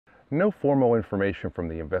No formal information from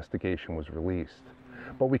the investigation was released,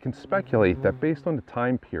 but we can speculate that based on the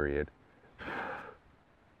time period,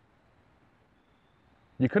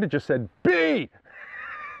 you could have just said B!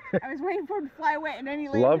 I was waiting for it to fly away and then he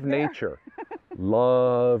landed Love there. nature.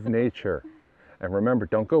 Love nature. And remember,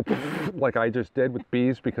 don't go like I just did with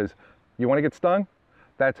bees, because you want to get stung?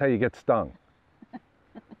 That's how you get stung.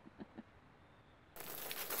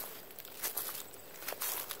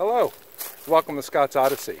 Hello, welcome to Scott's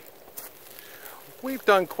Odyssey. We've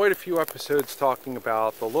done quite a few episodes talking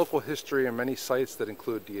about the local history and many sites that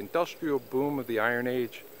include the industrial boom of the Iron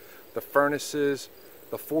Age, the furnaces,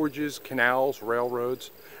 the forges, canals,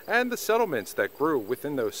 railroads, and the settlements that grew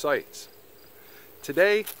within those sites.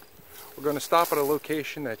 Today, we're going to stop at a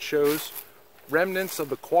location that shows remnants of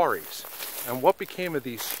the quarries and what became of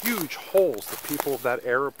these huge holes the people of that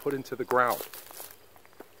era put into the ground.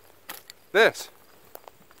 This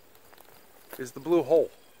is the Blue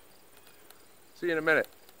Hole. See you in a minute.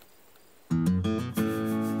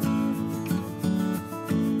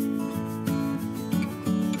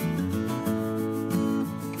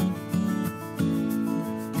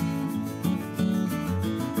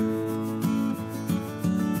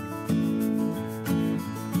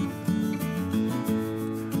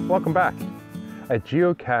 Welcome back. At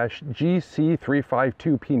geocache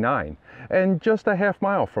GC352P9 and just a half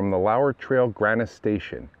mile from the Lower Trail Granite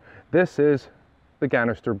Station, this is the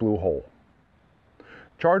Ganister Blue Hole.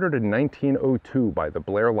 Chartered in 1902 by the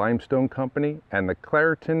Blair Limestone Company and the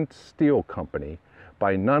Clairton Steel Company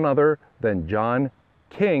by none other than John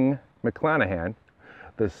King McClanahan,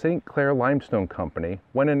 the St. Clair Limestone Company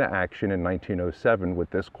went into action in 1907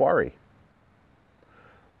 with this quarry.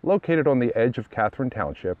 Located on the edge of Catherine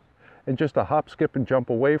Township and just a hop, skip, and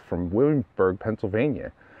jump away from Williamsburg,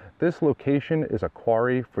 Pennsylvania, this location is a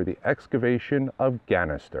quarry for the excavation of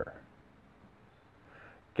ganister.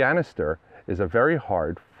 Ganister is a very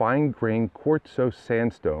hard, fine-grained quartzo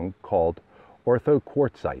sandstone called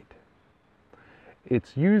orthoquartzite.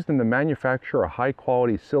 It's used in the manufacture of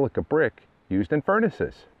high-quality silica brick used in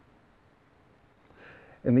furnaces.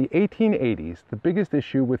 In the 1880s, the biggest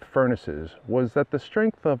issue with furnaces was that the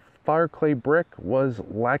strength of fireclay brick was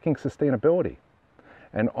lacking sustainability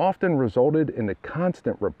and often resulted in the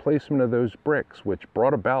constant replacement of those bricks, which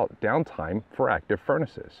brought about downtime for active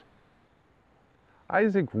furnaces.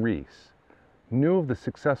 Isaac Rees knew of the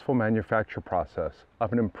successful manufacture process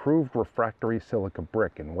of an improved refractory silica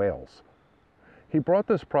brick in Wales. He brought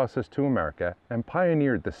this process to America and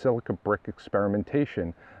pioneered the silica brick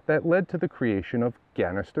experimentation that led to the creation of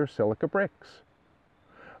Ganister silica bricks.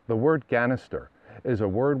 The word Ganister is a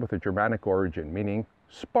word with a Germanic origin meaning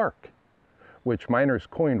spark, which miners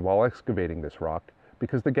coined while excavating this rock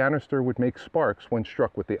because the Ganister would make sparks when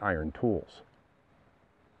struck with the iron tools.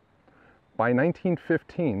 By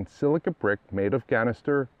 1915, silica brick made of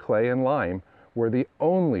ganister, clay, and lime were the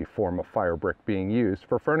only form of fire brick being used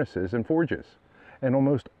for furnaces and forges, and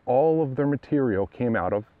almost all of their material came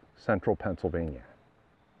out of central Pennsylvania.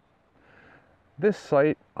 This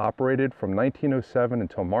site operated from 1907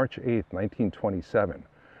 until March 8, 1927,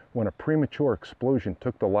 when a premature explosion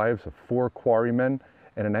took the lives of 4 quarrymen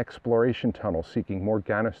in an exploration tunnel seeking more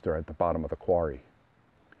ganister at the bottom of the quarry.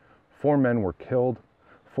 4 men were killed,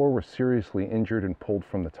 4 were seriously injured and pulled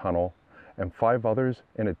from the tunnel, and 5 others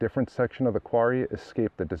in a different section of the quarry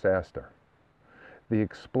escaped the disaster. The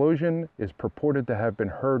explosion is purported to have been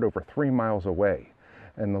heard over 3 miles away,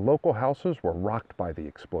 and the local houses were rocked by the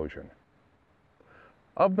explosion.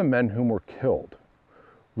 Of the men whom were killed,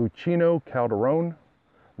 Luchino Calderone,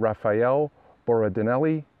 Raphael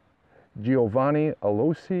Borodinelli, Giovanni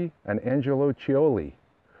Alosi, and Angelo Cioli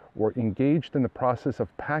were engaged in the process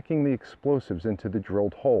of packing the explosives into the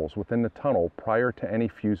drilled holes within the tunnel prior to any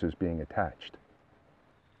fuses being attached.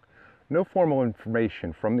 No formal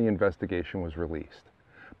information from the investigation was released,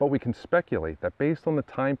 but we can speculate that based on the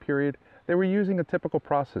time period, they were using a typical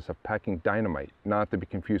process of packing dynamite, not to be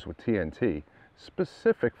confused with TNT,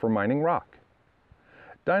 specific for mining rock.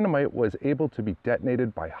 Dynamite was able to be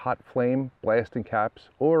detonated by hot flame, blasting caps,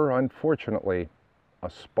 or unfortunately, a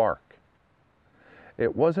spark.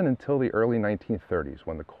 It wasn't until the early 1930s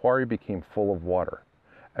when the quarry became full of water,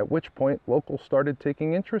 at which point locals started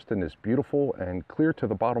taking interest in this beautiful and clear to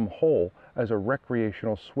the bottom hole as a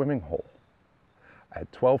recreational swimming hole.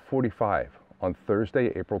 At 12:45 on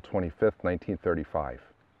Thursday, April 25, 1935,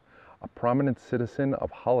 a prominent citizen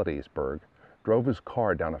of Hollidaysburg drove his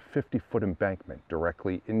car down a 50-foot embankment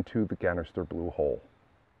directly into the Ganister Blue Hole.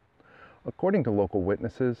 According to local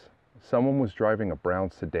witnesses, someone was driving a brown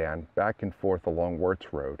sedan back and forth along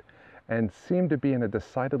Wirtz Road and seemed to be in a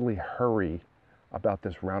decidedly hurry about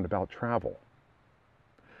this roundabout travel.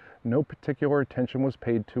 No particular attention was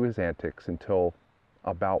paid to his antics until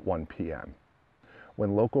about 1 p.m.,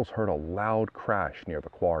 when locals heard a loud crash near the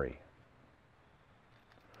quarry.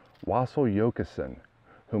 Wassel Jokeson,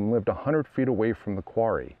 whom lived 100 feet away from the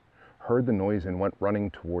quarry, heard the noise and went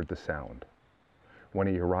running toward the sound. When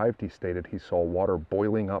he arrived, he stated he saw water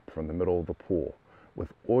boiling up from the middle of the pool,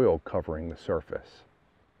 with oil covering the surface.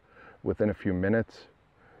 Within a few minutes,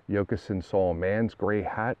 Jokeson saw a man's gray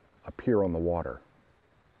hat appear on the water.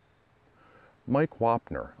 Mike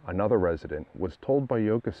Wapner, another resident, was told by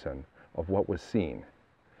Jokeson of what was seen.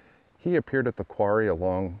 He appeared at the quarry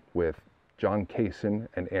along with John Kaysen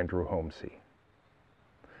and Andrew Homsey.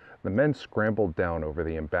 The men scrambled down over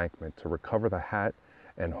the embankment to recover the hat,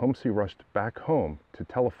 and Homsey rushed back home to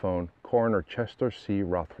telephone Coroner Chester C.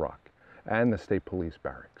 Rothrock and the State Police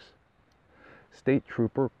Barracks. State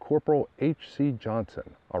Trooper Corporal H.C.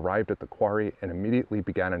 Johnson arrived at the quarry and immediately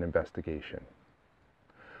began an investigation.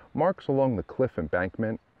 Marks along the cliff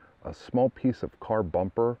embankment, a small piece of car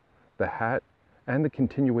bumper, the hat, and the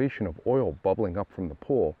continuation of oil bubbling up from the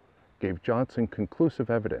pool gave Johnson conclusive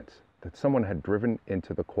evidence that someone had driven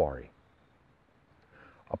into the quarry.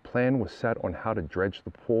 A plan was set on how to dredge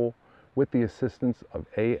the pool with the assistance of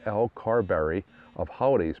A.L. Carberry of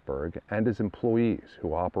Hollidaysburg and his employees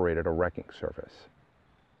who operated a wrecking service.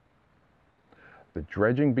 The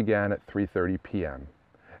dredging began at 3:30 p.m.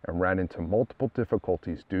 and ran into multiple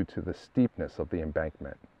difficulties due to the steepness of the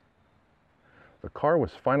embankment. The car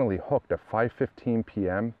was finally hooked at 5:15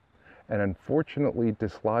 p.m. and unfortunately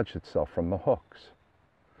dislodged itself from the hooks.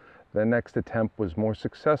 The next attempt was more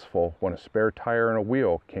successful when a spare tire and a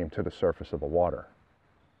wheel came to the surface of the water.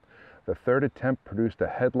 The third attempt produced a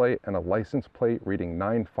headlight and a license plate reading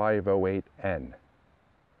 9508N.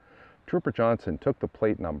 Trooper Johnson took the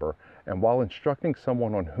plate number, and while instructing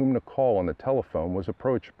someone on whom to call on the telephone, was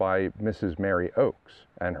approached by Mrs. Mary Oakes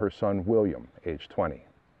and her son William, age 20.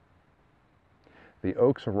 The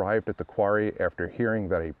Oakes arrived at the quarry after hearing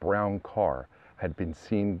that a brown car had been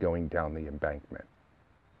seen going down the embankment.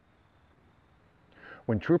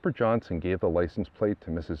 When Trooper Johnson gave the license plate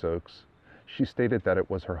to Mrs. Oakes, she stated that it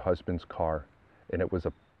was her husband's car, and it was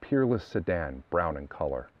a peerless sedan, brown in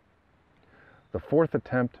color. The fourth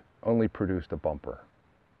attempt only produced a bumper.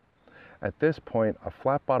 At this point, a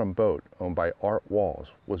flat-bottom boat owned by Art Walls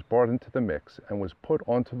was brought into the mix and was put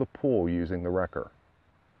onto the pool using the wrecker.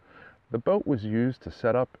 The boat was used to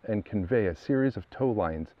set up and convey a series of tow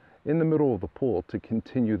lines in the middle of the pool to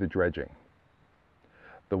continue the dredging.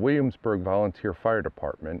 The Williamsburg Volunteer Fire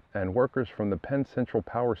Department and workers from the Penn Central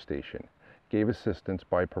Power Station gave assistance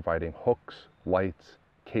by providing hooks, lights,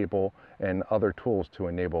 cable, and other tools to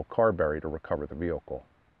enable Carberry to recover the vehicle.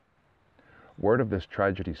 Word of this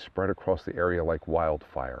tragedy spread across the area like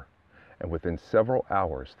wildfire, and within several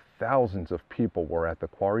hours, thousands of people were at the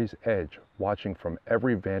quarry's edge watching from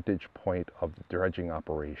every vantage point of the dredging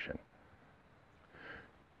operation.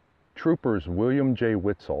 Troopers William J.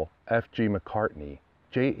 Witzel, F.G. McCartney,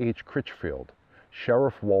 J.H. Critchfield,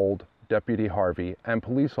 Sheriff Wold, Deputy Harvey, and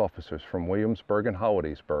police officers from Williamsburg and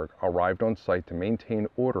Hollidaysburg arrived on site to maintain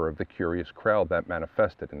order of the curious crowd that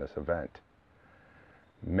manifested in this event.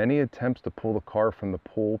 Many attempts to pull the car from the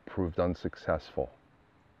pool proved unsuccessful.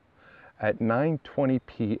 At 9:20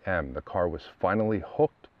 p.m., the car was finally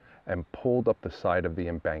hooked and pulled up the side of the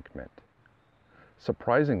embankment.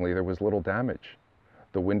 Surprisingly, there was little damage.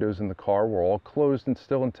 The windows in the car were all closed and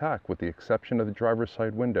still intact, with the exception of the driver's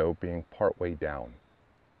side window being partway down.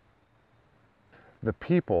 The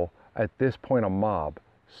people, at this point a mob,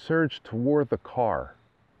 surged toward the car,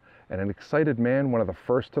 and an excited man, one of the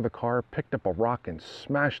first to the car, picked up a rock and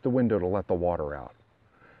smashed the window to let the water out.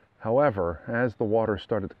 However, as the water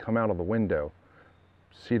started to come out of the window,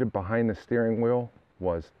 seated behind the steering wheel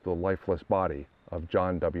was the lifeless body of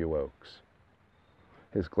John W. Oakes.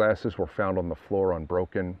 His glasses were found on the floor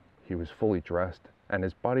unbroken, he was fully dressed, and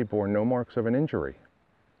his body bore no marks of an injury.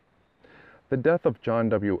 The death of John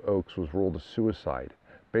W. Oakes was ruled a suicide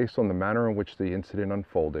based on the manner in which the incident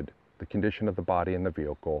unfolded, the condition of the body in the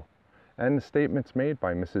vehicle, and the statements made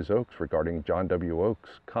by Mrs. Oakes regarding John W.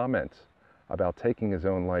 Oakes' comments about taking his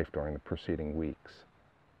own life during the preceding weeks.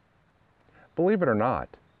 Believe it or not,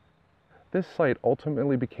 this site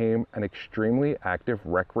ultimately became an extremely active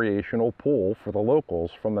recreational pool for the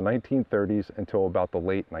locals from the 1930s until about the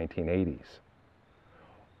late 1980s.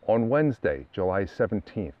 On Wednesday, July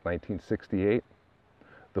 17, 1968,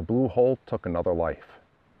 the Blue Hole took another life.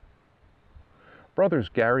 Brothers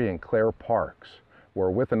Gary and Claire Parks were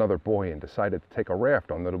with another boy and decided to take a raft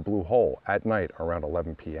on the Blue Hole at night around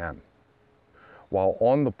 11 p.m. While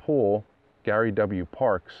on the pool, Gary W.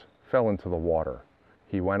 Parks fell into the water.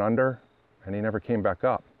 He went under and he never came back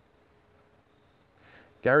up.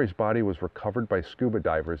 Gary's body was recovered by scuba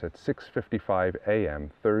divers at 6:55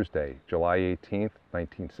 a.m. Thursday, July 18,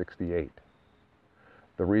 1968.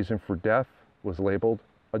 The reason for death was labeled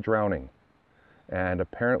a drowning, and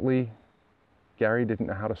apparently Gary didn't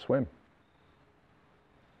know how to swim.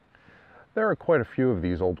 There are quite a few of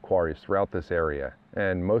these old quarries throughout this area,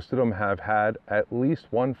 and most of them have had at least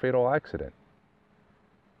one fatal accident.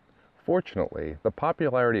 Fortunately, the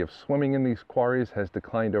popularity of swimming in these quarries has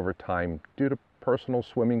declined over time due to personal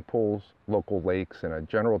swimming pools, local lakes, and a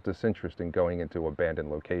general disinterest in going into abandoned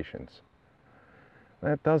locations.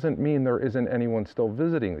 That doesn't mean there isn't anyone still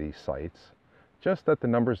visiting these sites, just that the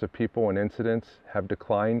numbers of people and incidents have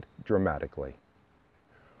declined dramatically.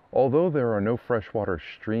 Although there are no freshwater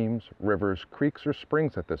streams, rivers, creeks, or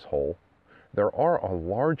springs at this hole, there are a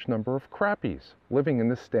large number of crappies living in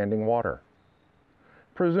this standing water.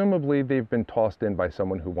 Presumably, they've been tossed in by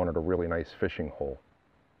someone who wanted a really nice fishing hole.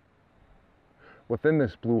 Within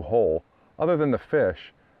this blue hole, other than the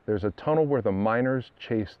fish, there's a tunnel where the miners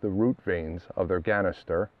chase the root veins of their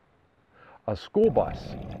Ganister, a school bus,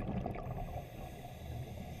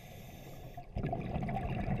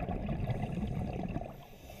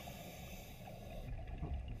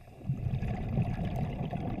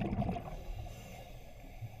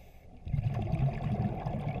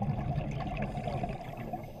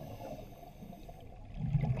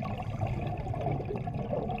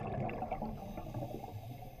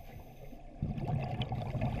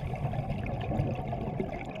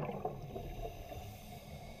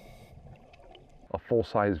 a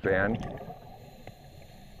full-size van,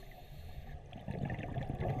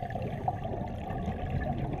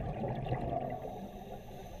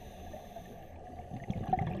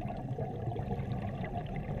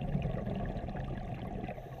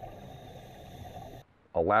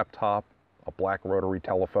 a laptop, a black rotary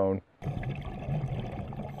telephone,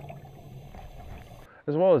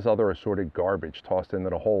 as well as other assorted garbage tossed into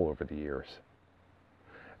the hole over the years.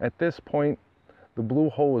 At this point, the Blue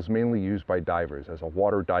Hole is mainly used by divers as a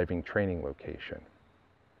water diving training location.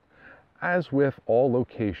 As with all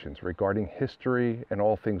locations regarding history and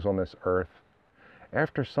all things on this earth,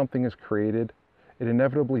 after something is created, it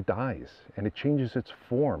inevitably dies and it changes its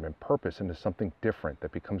form and purpose into something different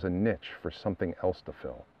that becomes a niche for something else to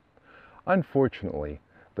fill. Unfortunately,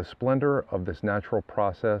 the splendor of this natural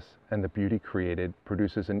process and the beauty created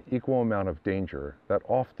produces an equal amount of danger that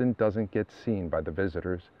often doesn't get seen by the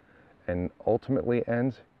visitors and ultimately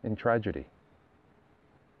ends in tragedy.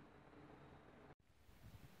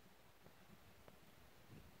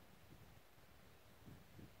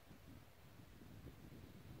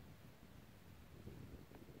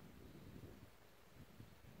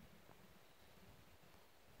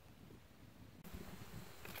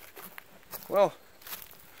 Well,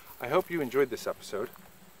 I hope you enjoyed this episode.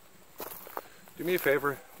 Do me a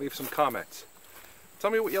favor, leave some comments. Tell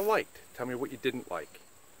me what you liked. Tell me what you didn't like.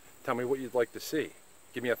 Tell me what you'd like to see.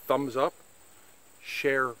 Give me a thumbs up.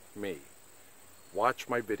 Share me. Watch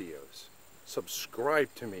my videos.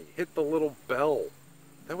 Subscribe to me. Hit the little bell.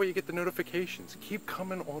 That way you get the notifications. Keep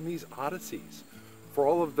coming on these odysseys. For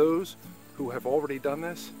all of those who have already done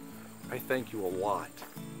this, I thank you a lot.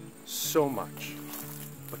 So much.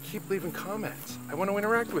 But keep leaving comments. I want to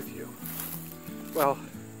interact with you. Well,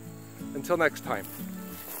 until next time.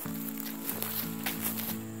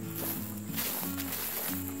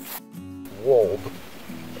 Whoa.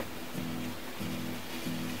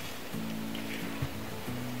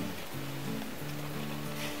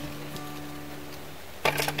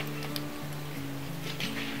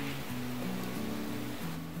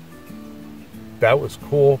 That was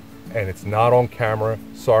cool, and it's not on camera.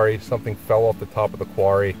 Sorry, something fell off the top of the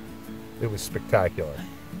quarry. It was spectacular.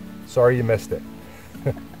 Sorry you missed it.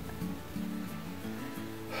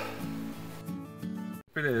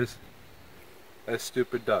 It is as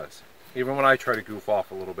stupid does. Even when I try to goof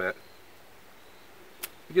off a little bit,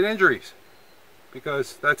 you get injuries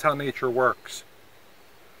because that's how nature works.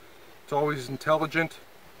 It's always intelligent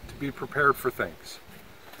to be prepared for things.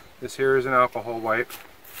 This here is an alcohol wipe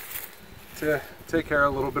to take care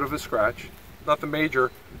of a little bit of a scratch. Nothing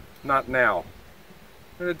major, not now.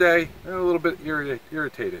 In a day, I'm a little bit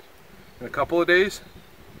irritated. In a couple of days,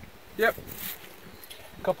 yep.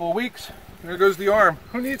 A couple of weeks, there goes the arm.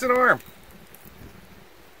 Who needs an arm?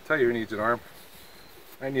 Tell you who needs an arm.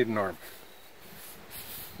 I need an arm.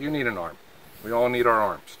 You need an arm. We all need our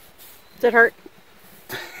arms. Does it hurt?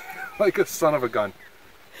 Like a son of a gun.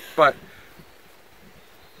 But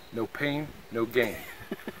no pain, no gain.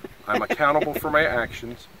 I'm accountable for my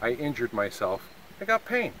actions. I injured myself. I got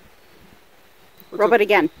pain. Rub it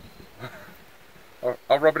again.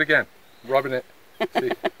 I'll rub it again. Rubbing it.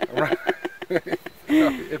 See?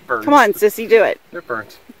 It burns. Come on, sissy, do it. It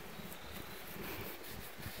burns.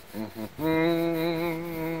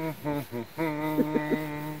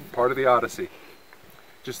 Part of the Odyssey.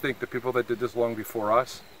 Just think the people that did this long before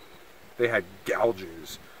us, they had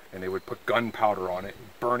gouges and they would put gunpowder on it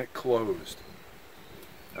and burn it closed.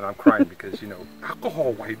 And I'm crying because, you know,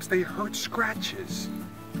 alcohol wipes, they hurt scratches.